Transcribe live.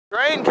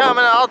Train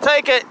coming, I'll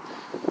take it.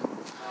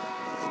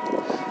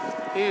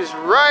 He's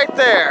right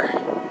there.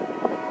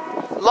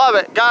 Love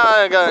it.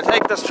 Gonna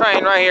take this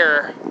train right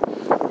here.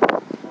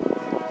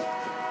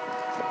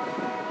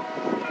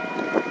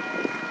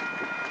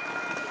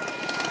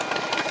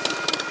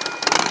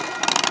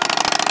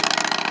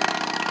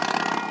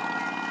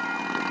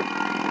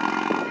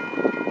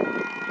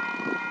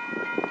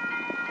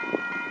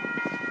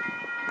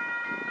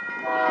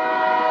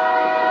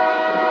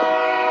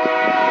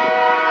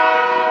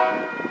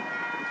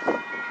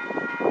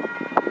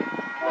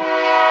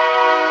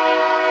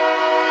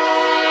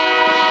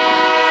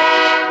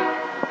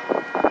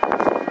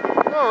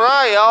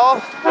 Alright, y'all.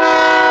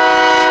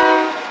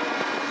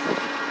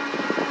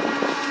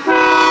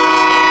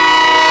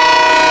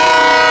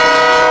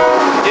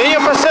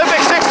 Union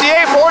Pacific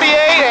 6848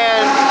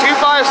 and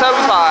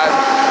 2575.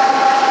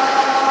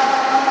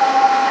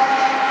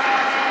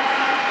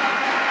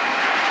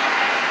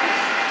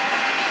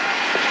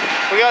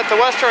 We got the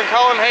Western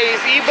Cullen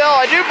Hays Ebell.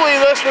 I do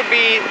believe this would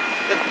be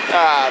the,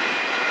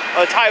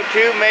 a Type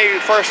 2, maybe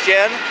first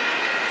gen.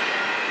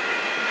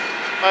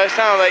 By the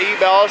sound of the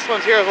Ebell, this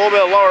one's here is a little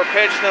bit lower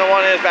pitch than the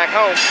one is back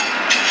home.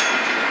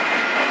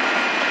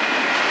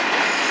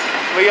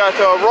 We got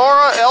the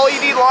Aurora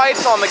LED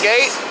lights on the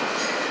gate.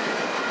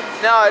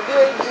 Now I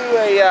did do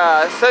a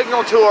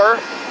signal tour.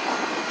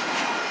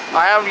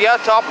 I haven't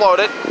yet to upload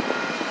it.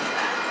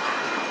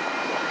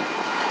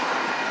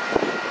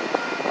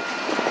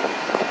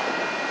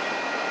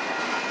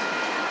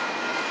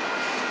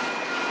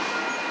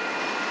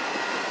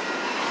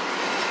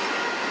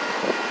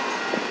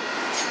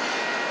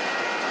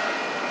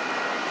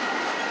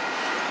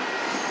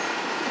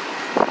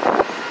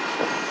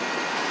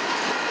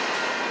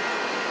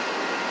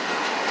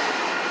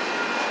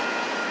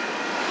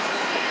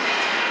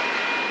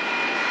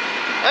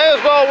 It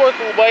was well worth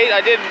the wait.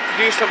 I did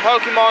do some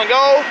Pokemon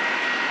Go.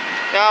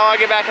 Now when I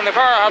get back in the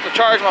car, I'll have to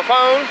charge my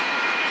phone.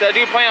 So I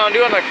do plan on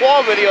doing a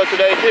claw video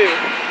today too.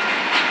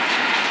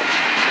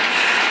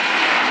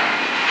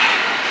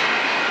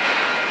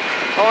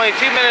 Only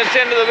 2 minutes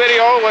into the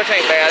video, which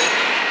ain't bad.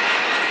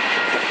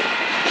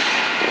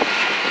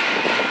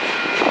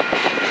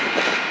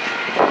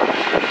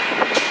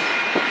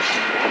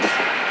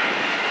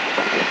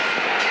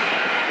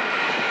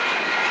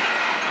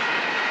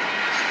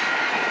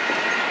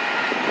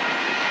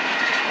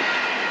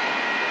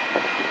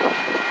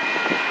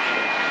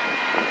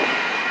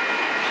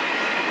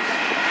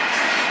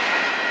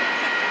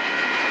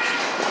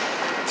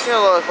 Get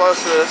a little close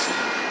to this.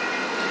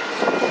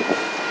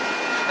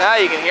 Now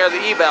you can hear the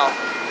Ebell.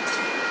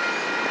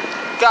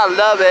 Gotta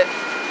love it.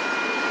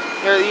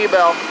 Hear the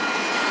Ebell.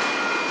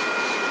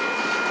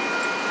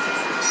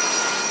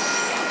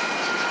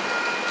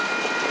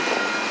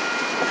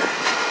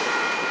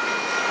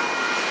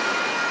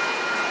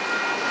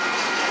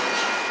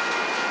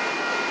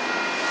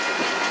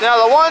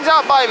 Now the ones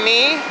out by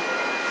me,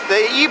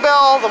 the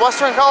Ebell, the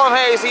Western Cullen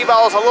Hays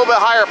Ebell is a little bit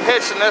higher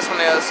pitch than this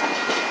one is.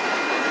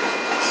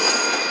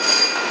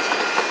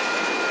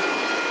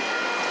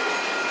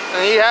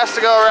 And he has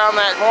to go around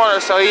that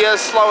corner, so he is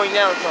slowing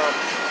down some.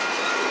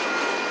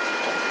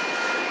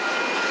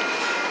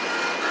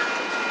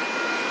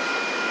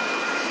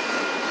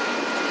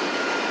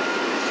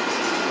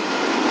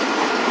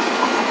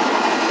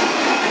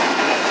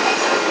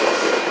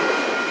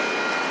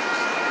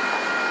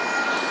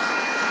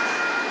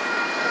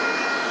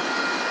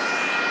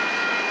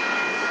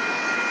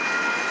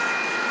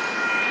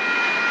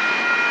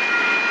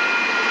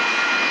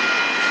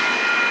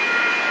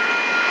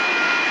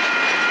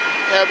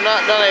 I have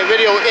not done a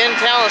video in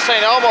town of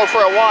Saint Elmo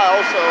for a while,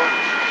 so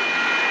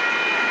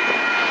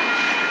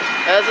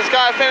as this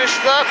guy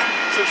finishes up,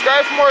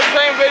 subscribe for more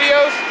train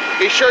videos.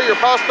 Be sure your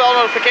post bell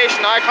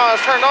notification icon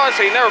is turned on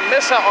so you never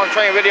miss out on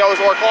train videos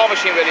or claw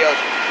machine videos.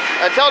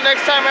 Until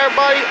next time,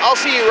 everybody, I'll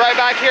see you right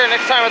back here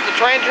next time at the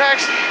train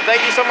tracks.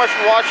 Thank you so much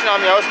for watching.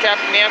 I'm your host,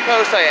 Captain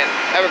Namco, saying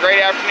have a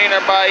great afternoon,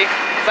 everybody.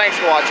 Thanks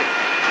for watching.